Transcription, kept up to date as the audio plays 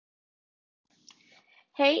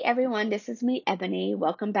Hey everyone, this is me, Ebony.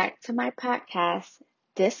 Welcome back to my podcast.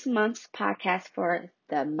 This month's podcast for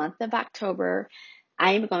the month of October,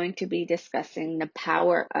 I am going to be discussing the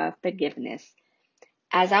power of forgiveness.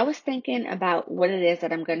 As I was thinking about what it is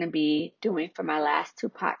that I'm going to be doing for my last two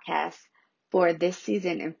podcasts for this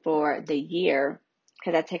season and for the year,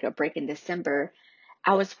 because I take a break in December,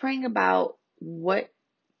 I was praying about what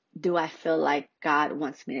do I feel like God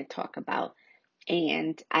wants me to talk about.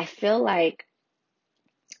 And I feel like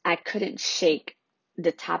I couldn't shake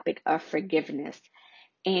the topic of forgiveness.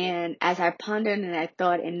 And as I pondered and I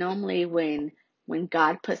thought, and normally when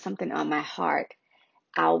God puts something on my heart,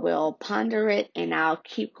 I will ponder it and I'll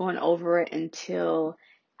keep going over it until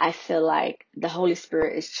I feel like the Holy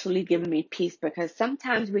Spirit is truly giving me peace, because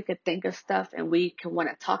sometimes we could think of stuff and we can want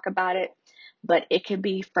to talk about it, but it could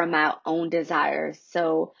be from our own desires.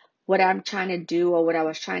 So what I'm trying to do, or what I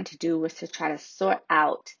was trying to do, was to try to sort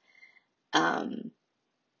out um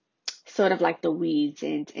sort of like the weeds,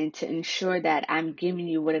 and to ensure that I'm giving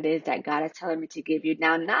you what it is that God is telling me to give you.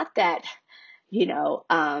 Now, not that, you know,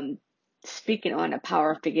 speaking on the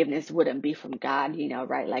power of forgiveness wouldn't be from God,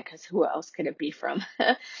 right? Like, because who else could it be from?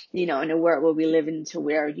 In the world where we live in, to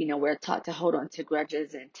where, we're taught to hold on to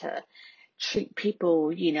grudges and to treat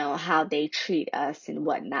people, how they treat us and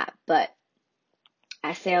whatnot. But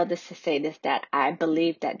I say all this to say this, that I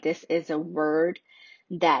believe that this is a word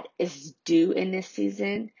that is due in this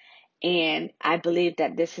season. And I believe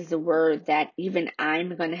that this is a word that even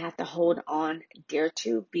I'm going to have to hold on dear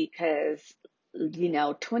to, because,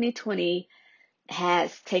 2020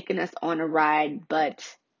 has taken us on a ride, but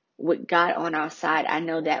with God on our side, I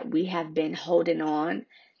know that we have been holding on,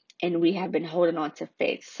 and we have been holding on to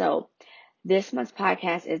faith. So this month's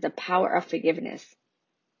podcast is the power of forgiveness.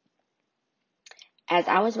 As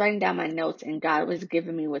I was writing down my notes and God was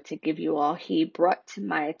giving me what to give you all, He brought to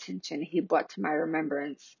my attention, He brought to my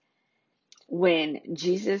remembrance when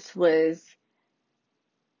Jesus was,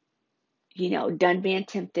 done being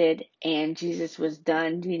tempted, and Jesus was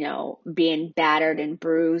done, being battered and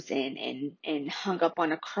bruised and hung up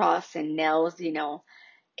on a cross, and nails,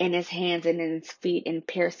 in His hands and in His feet and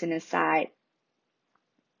pierced in His side.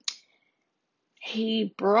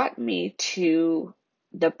 He brought me to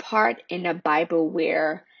the part in the Bible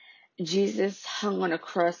where Jesus hung on a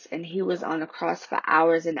cross, and He was on a cross for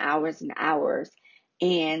hours and hours and hours.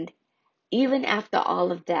 And even after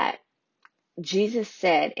all of that, Jesus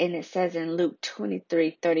said, and it says in Luke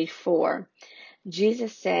 23:34,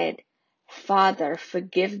 Jesus said, "Father,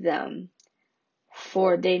 forgive them,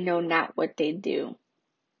 for they know not what they do."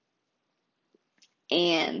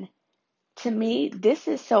 And to me, this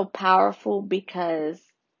is so powerful, because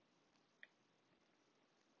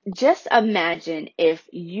just imagine if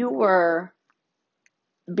you were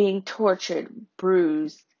being tortured,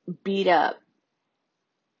 bruised, beat up,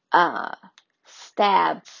 uh,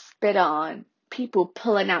 stabbed, spit on, people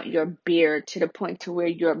pulling out your beard to the point to where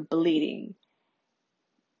you're bleeding,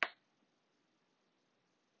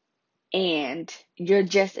 and you're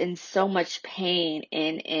just in so much pain,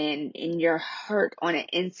 and you're hurt on the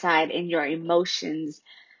inside in your emotions,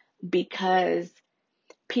 because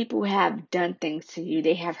people have done things to you.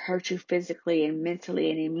 They have hurt you physically and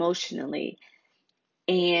mentally and emotionally,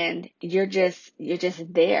 and you're just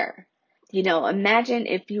there. Imagine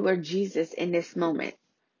if you were Jesus in this moment,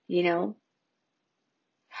 you know,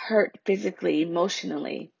 hurt physically,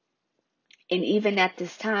 emotionally. And even at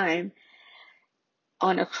this time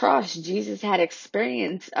on a cross, Jesus had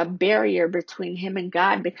experienced a barrier between him and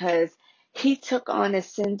God, because He took on the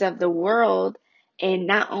sins of the world. And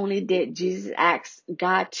not only did Jesus ask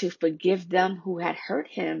God to forgive them who had hurt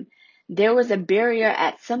Him, there was a barrier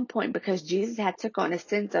at some point, because Jesus had took on the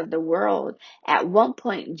sins of the world. At one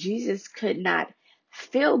point, Jesus could not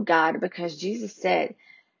feel God, because Jesus said,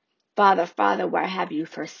 "Father, Father, why have you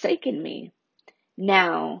forsaken me?"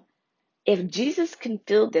 Now, if Jesus can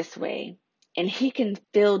feel this way, and He can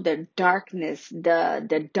feel the darkness,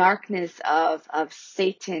 the darkness of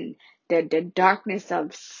Satan, the darkness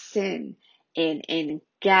of sin and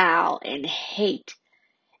gall and hate,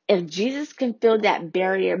 if Jesus can feel that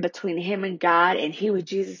barrier between Him and God, and He was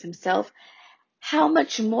Jesus Himself, how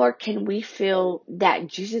much more can we feel that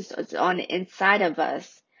Jesus is on the inside of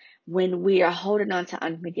us when we are holding on to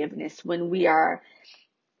unforgiveness, when we are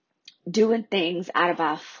doing things out of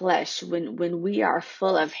our flesh, when we are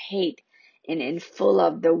full of hate and full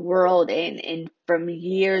of the world, and from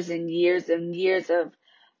years and years and years of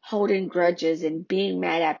holding grudges and being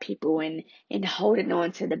mad at people, and holding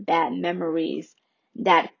on to the bad memories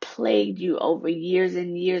that plagued you over years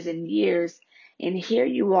and years and years. And here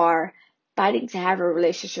you are fighting to have a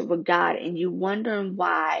relationship with God, and you wondering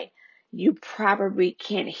why You probably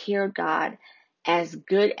can't hear God as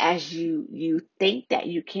good as you think that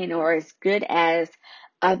you can, or as good as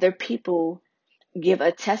other people give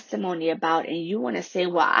a testimony about, and you want to say,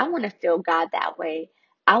 well, I want to feel God that way.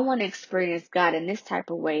 I want to experience God in this type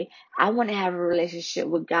of way. I want to have a relationship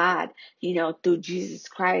with God, through Jesus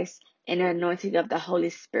Christ and the anointing of the Holy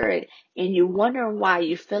Spirit. And you wonder why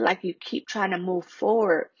you feel like you keep trying to move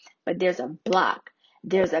forward, but there's a block.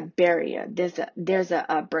 There's a barrier. There's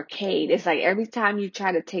a blockade. It's like every time you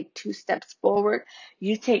try to take 2 steps forward,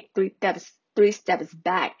 you take three steps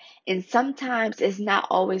back. And sometimes it's not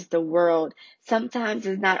always the world. Sometimes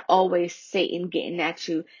it's not always Satan getting at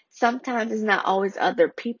you. Sometimes it's not always other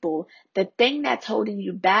people. The thing that's holding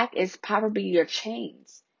you back is probably your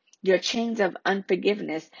chains of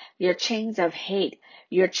unforgiveness, your chains of hate,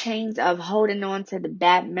 your chains of holding on to the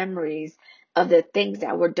bad memories of the things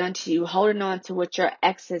that were done to you, holding on to what your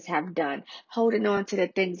exes have done, holding on to the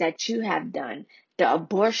things that you have done, the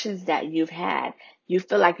abortions that you've had. You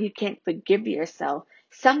feel like you can't forgive yourself.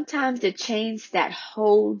 Sometimes the chains that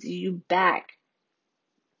hold you back,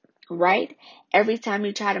 right? Every time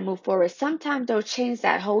you try to move forward, sometimes those chains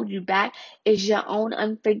that hold you back is your own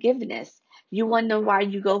unforgiveness. You wonder why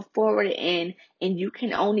you go forward and you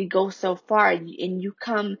can only go so far, and you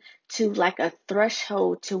come to like a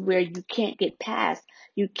threshold to where you can't get past.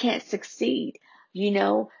 You can't succeed.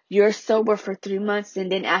 You're sober for 3 months,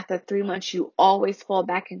 and then after 3 months, you always fall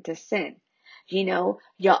back into sin. You're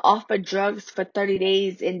off of drugs for 30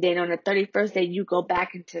 days, and then on the 31st day, you go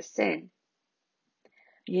back into sin.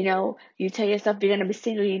 You tell yourself you're going to be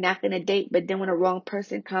single, you're not going to date, but then when a wrong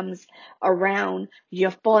person comes around,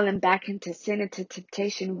 you're falling back into sin, into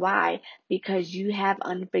temptation. Why? Because you have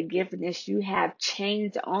unforgiveness. You have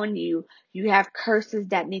chains on you. You have curses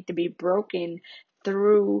that need to be broken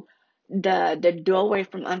through the doorway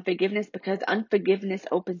from unforgiveness, because unforgiveness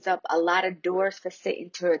opens up a lot of doors for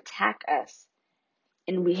Satan to attack us.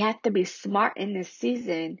 And we have to be smart in this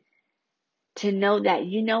season to know that,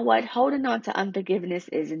 what, holding on to unforgiveness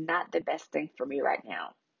is not the best thing for me right now.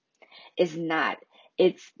 It's not.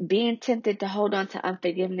 It's being tempted to hold on to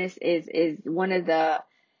unforgiveness is one of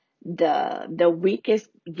the weakest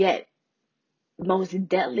yet most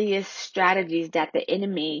deadliest strategies that the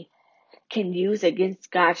enemy can use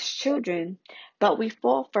against God's children, but we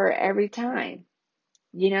fall for it every time.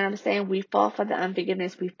 You know what I'm saying? We fall for the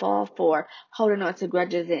unforgiveness. We fall for holding on to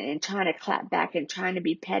grudges and trying to clap back and trying to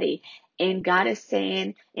be petty. And God is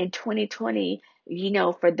saying in 2020,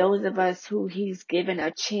 for those of us who He's given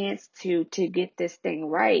a chance to get this thing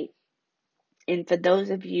right, and for those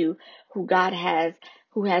of you who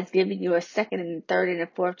has given you a second and a third and a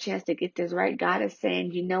fourth chance to get this right, God is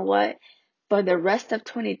saying, you know what? For the rest of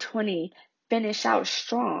 2020, finish out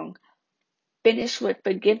strong. Finish with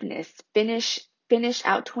forgiveness. Finish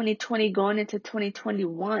out 2020 going into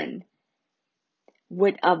 2021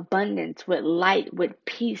 with abundance, with light, with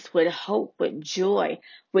peace, with hope, with joy,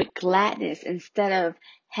 with gladness, instead of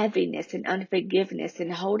heaviness and unforgiveness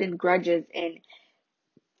and holding grudges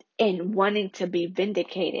and wanting to be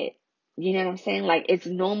vindicated. You know what I'm saying? Like, it's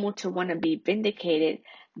normal to want to be vindicated,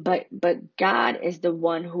 but God is the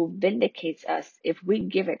one who vindicates us if we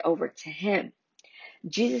give it over to Him.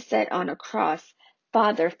 Jesus said on a cross,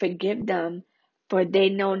 Father, forgive them, for they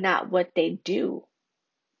know not what they do.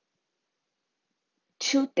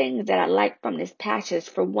 Two things that I like from this passage.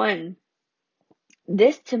 For one,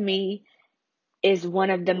 this to me is one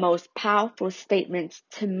of the most powerful statements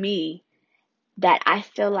to me that I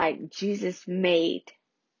feel like Jesus made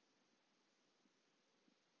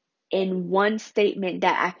in one statement,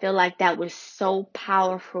 that I feel like that was so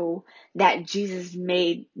powerful that Jesus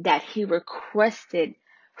made, that He requested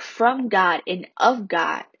from God and of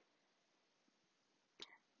God.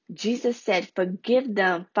 Jesus said, forgive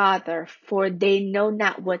them, Father, for they know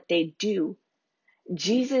not what they do.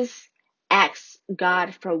 Jesus asked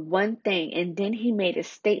God for one thing, and then He made a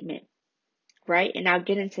statement, right? And I'll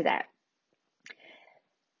get into that.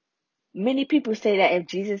 Many people say that if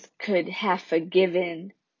Jesus could have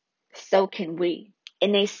forgiven, so can we.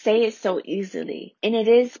 And they say it so easily. And it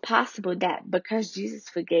is possible that because Jesus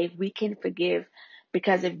forgave, we can forgive.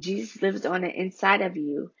 Because if Jesus lives on the inside of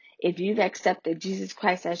you, if you've accepted Jesus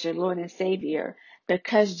Christ as your Lord and Savior,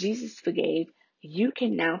 because Jesus forgave, you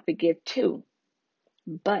can now forgive too.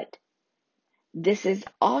 But this is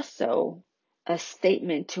also a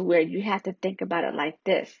statement to where you have to think about it like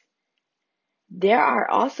this. There are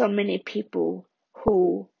also many people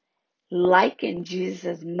who liken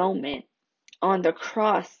Jesus' moment on the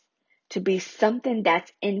cross to be something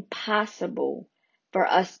that's impossible for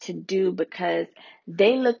us to do, because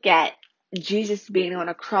they look at Jesus being on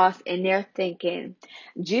a cross, and they're thinking,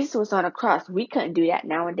 Jesus was on a cross. We couldn't do that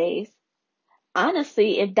nowadays.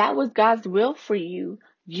 Honestly, if that was God's will for you,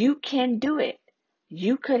 you can do it.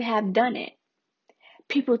 You could have done it.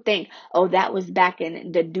 People think, oh, that was back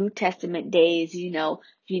in the New Testament days, no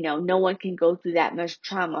one can go through that much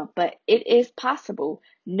trauma, but it is possible.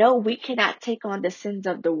 No, we cannot take on the sins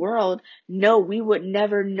of the world. No, we would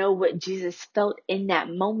never know what Jesus felt in that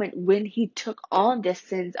moment when he took on the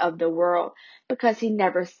sins of the world because he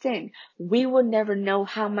never sinned. We will never know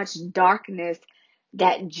how much darkness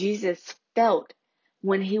that Jesus felt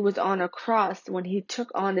when he was on a cross, when he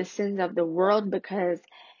took on the sins of the world, because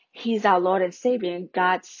he's our Lord and Savior, and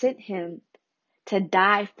God sent him to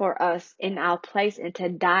die for us in our place and to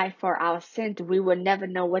die for our sins. We will never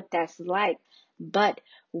know what that's like, but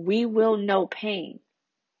we will know pain.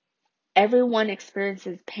 Everyone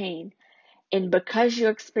experiences pain. And because you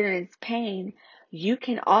experience pain, you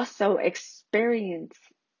can also experience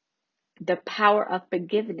the power of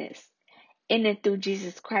forgiveness in and through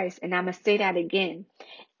Jesus Christ. And I'm going to say that again.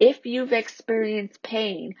 If you've experienced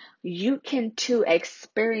pain, you can too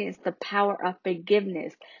experience the power of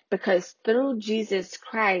forgiveness, because through Jesus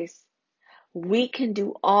Christ, we can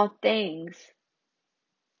do all things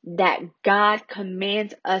that God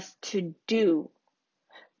commands us to do,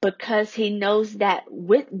 because he knows that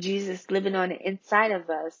with Jesus living on the inside of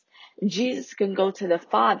us, Jesus can go to the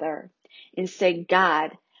Father and say,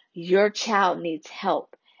 God, your child needs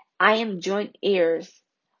help. I am joint heirs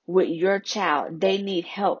with your child. They need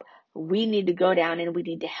help. We need to go down and we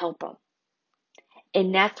need to help them.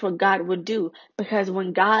 And that's what God will do, because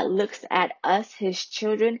when God looks at us, his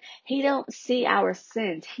children, he don't see our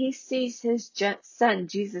sins. He sees his son,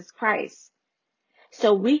 Jesus Christ.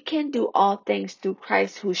 So we can do all things through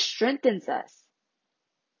Christ who strengthens us.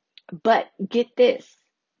 But get this,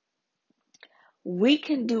 we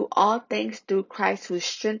can do all things through Christ who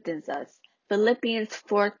strengthens us. Philippians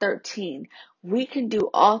 4:13. We can do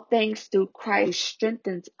all things through Christ who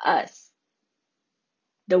strengthens us.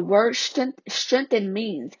 The word strengthen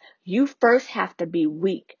means you first have to be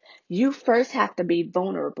weak. You first have to be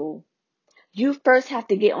vulnerable. You first have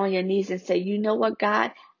to get on your knees and say, you know what,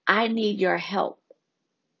 God, I need your help.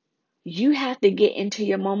 You have to get into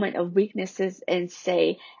your moment of weaknesses and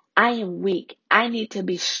say, I am weak. I need to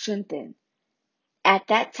be strengthened. At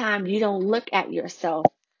that time, you don't look at yourself.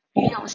 You don't